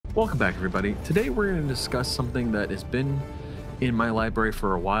Welcome back, everybody. Today we're going to discuss something that has been in my library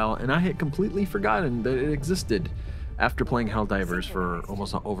for a while, and I had completely forgotten that it existed after playing Helldivers for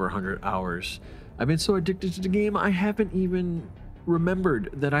almost over 100 hours. I've been so addicted to the game, I haven't even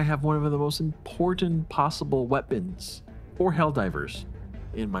remembered that I have one of the most important possible weapons for Helldivers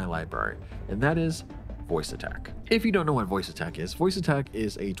in my library, and that is Voice Attack. If you don't know what Voice Attack is a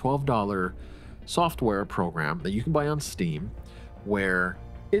 $12 software program that you can buy on Steam, where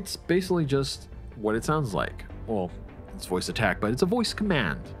it's basically just what it sounds like. Well, it's Voice Attack, but it's a voice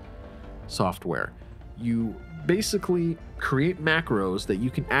command software. You basically create macros that you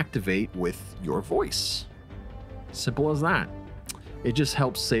can activate with your voice. Simple as that. It just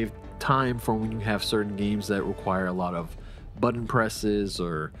helps save time for when you have certain games that require a lot of button presses,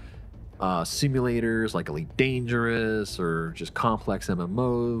 or simulators like Elite Dangerous, or just complex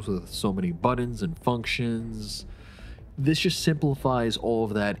MMOs with so many buttons and functions. This just simplifies all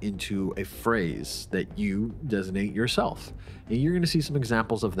of that into a phrase that you designate yourself. And you're going to see some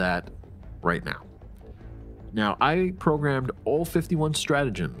examples of that right now. Now, I programmed all 51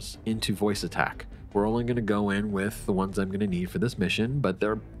 stratagems into Voice Attack. We're only going to go in with the ones I'm going to need for this mission, but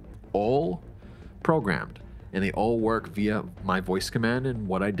they're all programmed, and they all work via my voice command and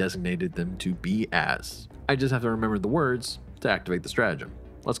what I designated them to be as. I just have to remember the words to activate the stratagem.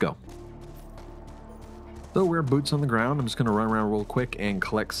 Let's go. So we're boots on the ground. I'm just going to run around real quick and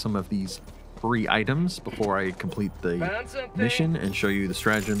collect some of these free items before I complete the mission and show you the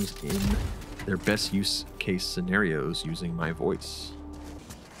stratagems in their best use case scenarios using my voice.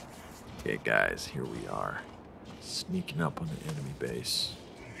 Okay guys, here we are, sneaking up on the enemy base.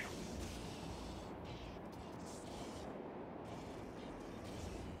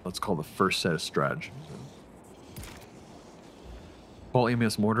 Let's call the first set of stratagems. Call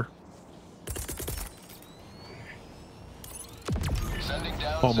EMS mortar.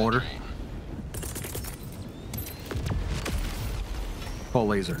 Call mortar. Call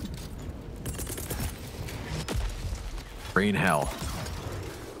laser. Rain hell.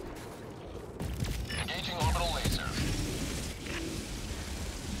 Engaging orbital laser.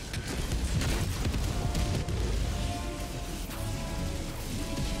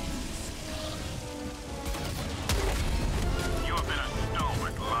 You have been a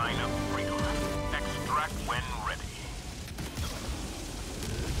stalwart line of freedom. Extract when ready.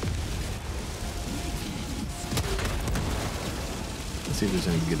 Let's see if there's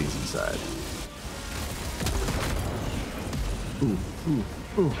any goodies inside. Ooh.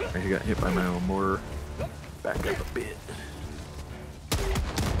 I got hit by my own mortar. Back up a bit.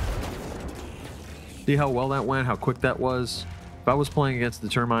 See how well that went? How quick that was? If I was playing against the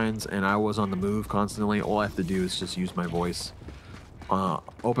Termines and I was on the move constantly, all I have to do is just use my voice.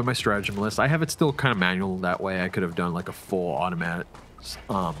 Open my stratagem list. I have it still kind of manual that way. I could have done like a full automatic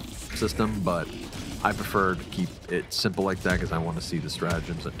system, but I prefer to keep it simple like that because I want to see the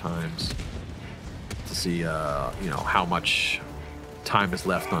stratagems at times to see, you know, how much time is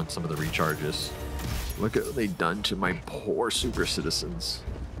left on some of the recharges. Look at what they've done to my poor super citizens.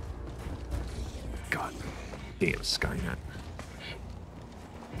 God damn Skynet.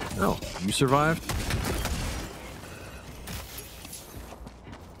 Oh, you survived?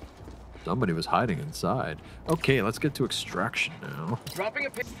 Somebody was hiding inside. Okay, let's get to extraction now. Dropping a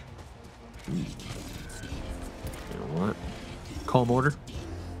pin. You know what? Call mortar.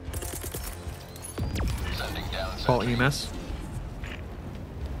 Sending down. Call EMS.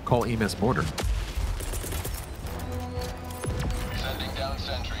 Call EMS mortar. Sending down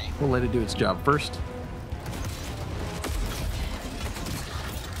sentry. We'll let it do its job first.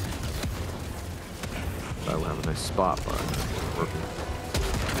 I will have a nice spot, but it's working.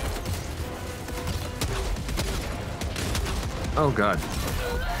 Oh god.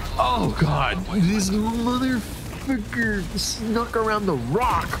 Oh god. This motherfucker snuck around the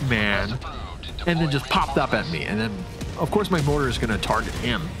rock, man. And then just popped up at me. And then, of course, my mortar is going to target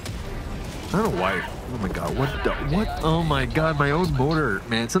him. I don't know why. Oh my god. What? Oh my god. My own mortar,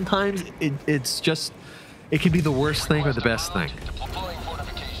 man. Sometimes it's just, it can be the worst thing or the best thing.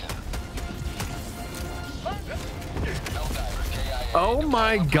 Oh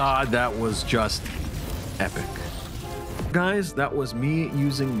my god. That was just epic. Guys, that was me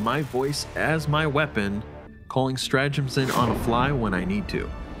using my voice as my weapon, calling stratagems in on a fly when I need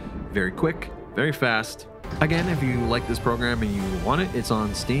to. Very quick, very fast. Again, if you like this program and you want it, it's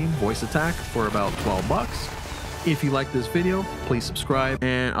on Steam, Voice Attack, for about 12 bucks. If you like this video, please subscribe,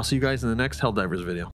 and I'll see you guys in the next Helldivers video.